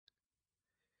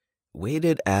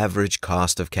Weighted average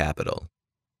cost of capital.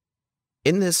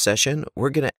 In this session, we're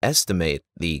going to estimate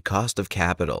the cost of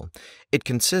capital. It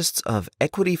consists of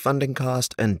equity funding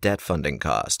cost and debt funding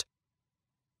cost.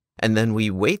 And then we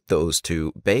weight those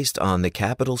two based on the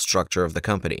capital structure of the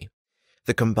company.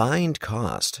 The combined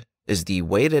cost is the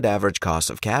weighted average cost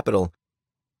of capital,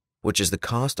 which is the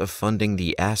cost of funding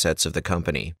the assets of the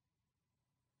company.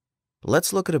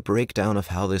 Let's look at a breakdown of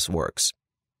how this works.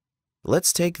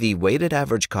 Let's take the weighted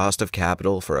average cost of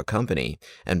capital for a company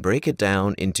and break it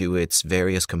down into its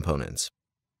various components.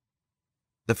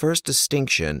 The first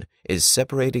distinction is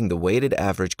separating the weighted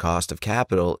average cost of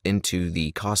capital into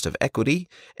the cost of equity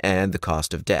and the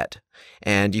cost of debt.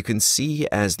 And you can see,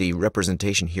 as the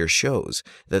representation here shows,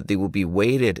 that they will be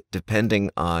weighted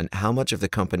depending on how much of the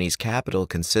company's capital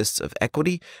consists of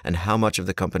equity and how much of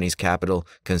the company's capital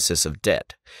consists of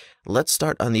debt. Let's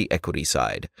start on the equity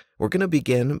side. We're going to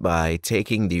begin by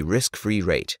taking the risk-free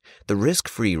rate. The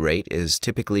risk-free rate is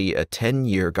typically a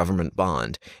 10-year government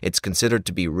bond. It's considered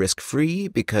to be risk-free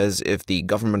because if the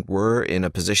government were in a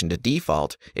position to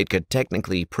default, it could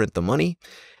technically print the money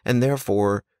and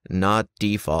therefore not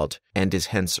default and is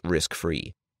hence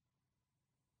risk-free.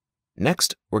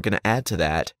 Next, we're going to add to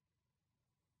that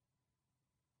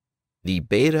the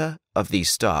beta of the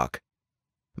stock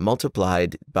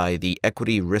multiplied by the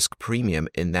equity risk premium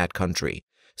in that country.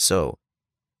 So,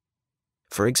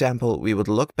 for example, we would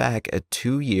look back at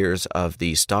 2 years of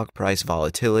the stock price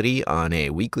volatility on a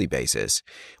weekly basis.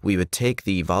 We would take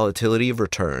the volatility of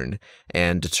return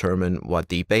and determine what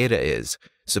the beta is.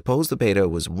 Suppose the beta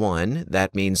was 1,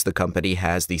 that means the company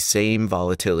has the same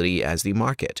volatility as the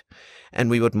market. And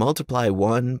we would multiply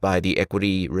 1 by the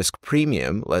equity risk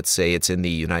premium, let's say it's in the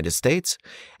United States,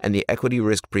 and the equity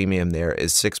risk premium there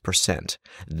is 6%.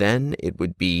 Then it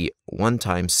would be 1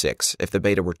 times 6. If the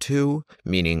beta were 2,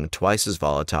 meaning twice as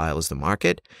volatile as the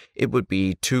market, it would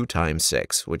be 2 times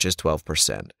 6, which is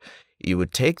 12%. You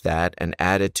would take that and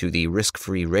add it to the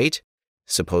risk-free rate.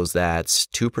 Suppose that's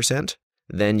 2%.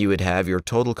 Then you would have your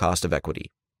total cost of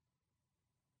equity.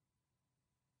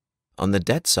 On the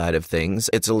debt side of things,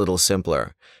 it's a little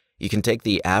simpler. You can take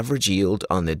the average yield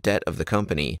on the debt of the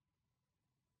company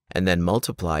and then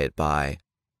multiply it by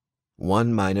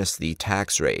 1 minus the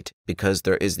tax rate, because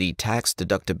there is the tax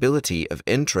deductibility of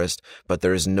interest, but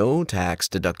there is no tax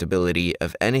deductibility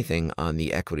of anything on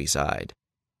the equity side.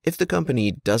 If the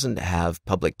company doesn't have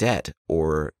public debt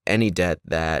or any debt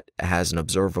that has an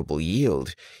observable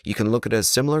yield, you can look at a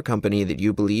similar company that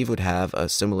you believe would have a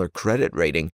similar credit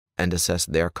rating and assess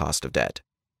their cost of debt.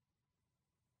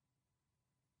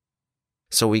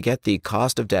 So we get the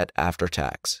cost of debt after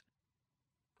tax.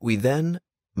 We then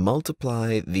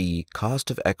multiply the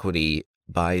cost of equity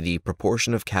by the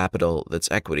proportion of capital that's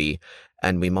equity,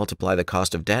 and we multiply the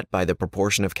cost of debt by the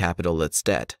proportion of capital that's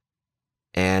debt.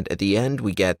 And at the end,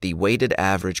 we get the weighted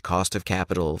average cost of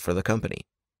capital for the company.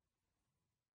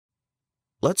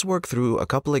 Let's work through a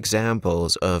couple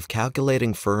examples of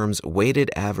calculating firms'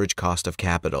 weighted average cost of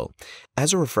capital.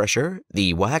 As a refresher,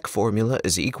 the WACC formula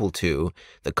is equal to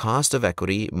the cost of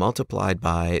equity multiplied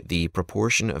by the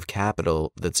proportion of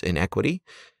capital that's in equity,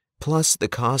 plus the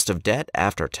cost of debt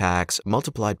after tax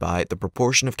multiplied by the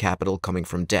proportion of capital coming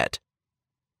from debt.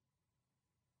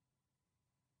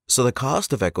 So the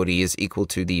cost of equity is equal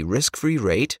to the risk-free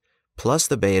rate plus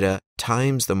the beta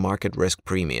times the market risk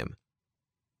premium.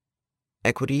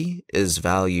 Equity is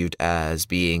valued as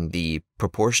being the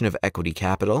proportion of equity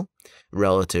capital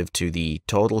relative to the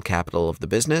total capital of the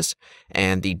business,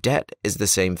 and the debt is the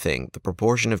same thing, the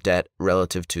proportion of debt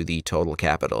relative to the total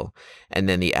capital. And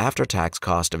then the after-tax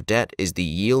cost of debt is the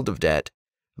yield of debt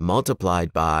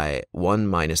multiplied by 1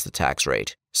 minus the tax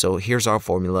rate. So here's our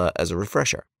formula as a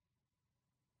refresher.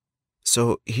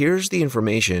 So here's the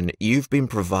information you've been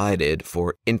provided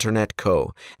for Internet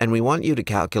Co., and we want you to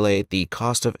calculate the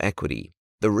cost of equity.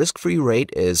 The risk-free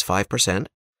rate is 5%,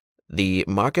 the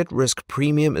market risk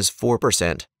premium is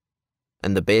 4%,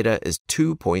 and the beta is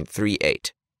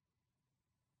 2.38.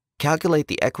 Calculate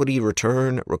the equity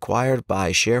return required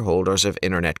by shareholders of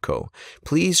Internet Co.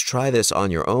 Please try this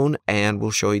on your own, and we'll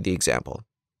show you the example.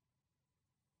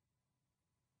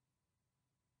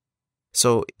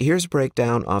 So here's a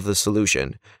breakdown of the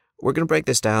solution. We're going to break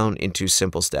this down into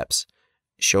simple steps,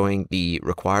 showing the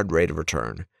required rate of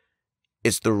return.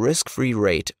 It's the risk-free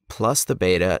rate plus the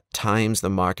beta times the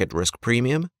market risk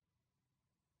premium.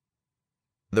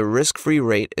 The risk-free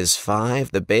rate is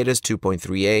 5, the beta is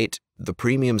 2.38, the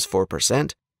premium's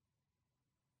 4%.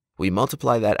 We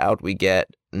multiply that out, we get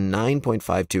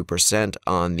 9.52%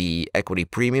 on the equity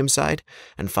premium side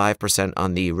and 5%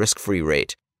 on the risk-free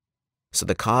rate. So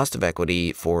the cost of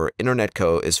equity for Internet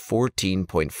Co. is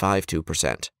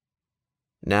 14.52%.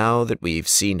 Now that we've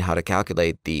seen how to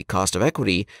calculate the cost of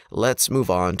equity, let's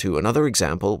move on to another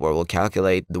example where we'll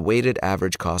calculate the weighted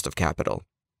average cost of capital.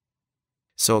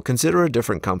 So consider a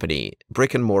different company,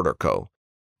 Brick and Mortar Co.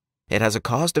 It has a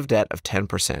cost of debt of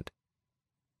 10%,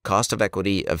 cost of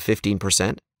equity of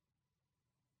 15%,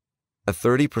 a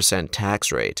 30%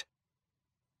 tax rate,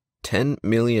 10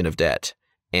 million of debt,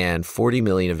 and 40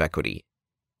 million of equity.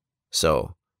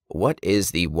 So, what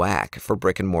is the WACC for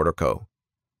Brick and Mortar Co.?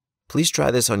 Please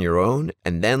try this on your own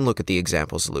and then look at the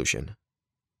example solution.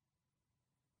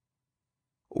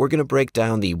 We're going to break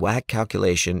down the WACC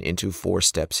calculation into 4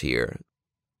 steps here.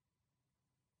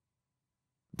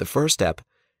 The first step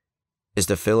is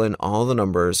to fill in all the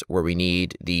numbers where we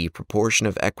need the proportion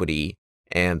of equity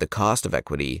and the cost of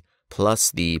equity plus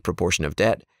the proportion of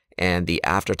debt and the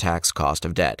after-tax cost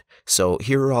of debt. So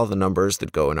here are all the numbers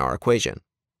that go in our equation.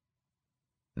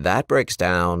 That breaks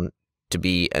down to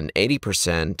be an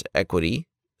 80% equity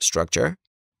structure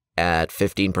at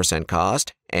 15%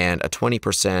 cost and a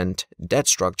 20% debt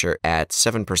structure at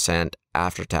 7%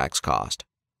 after-tax cost.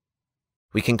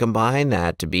 We can combine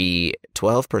that to be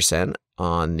 12%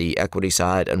 on the equity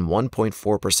side and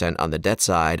 1.4% on the debt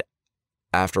side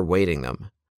after weighting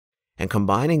them, and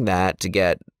combining that to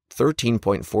get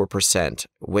 13.4%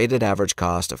 weighted average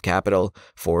cost of capital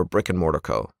for Brick and Mortar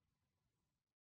Co.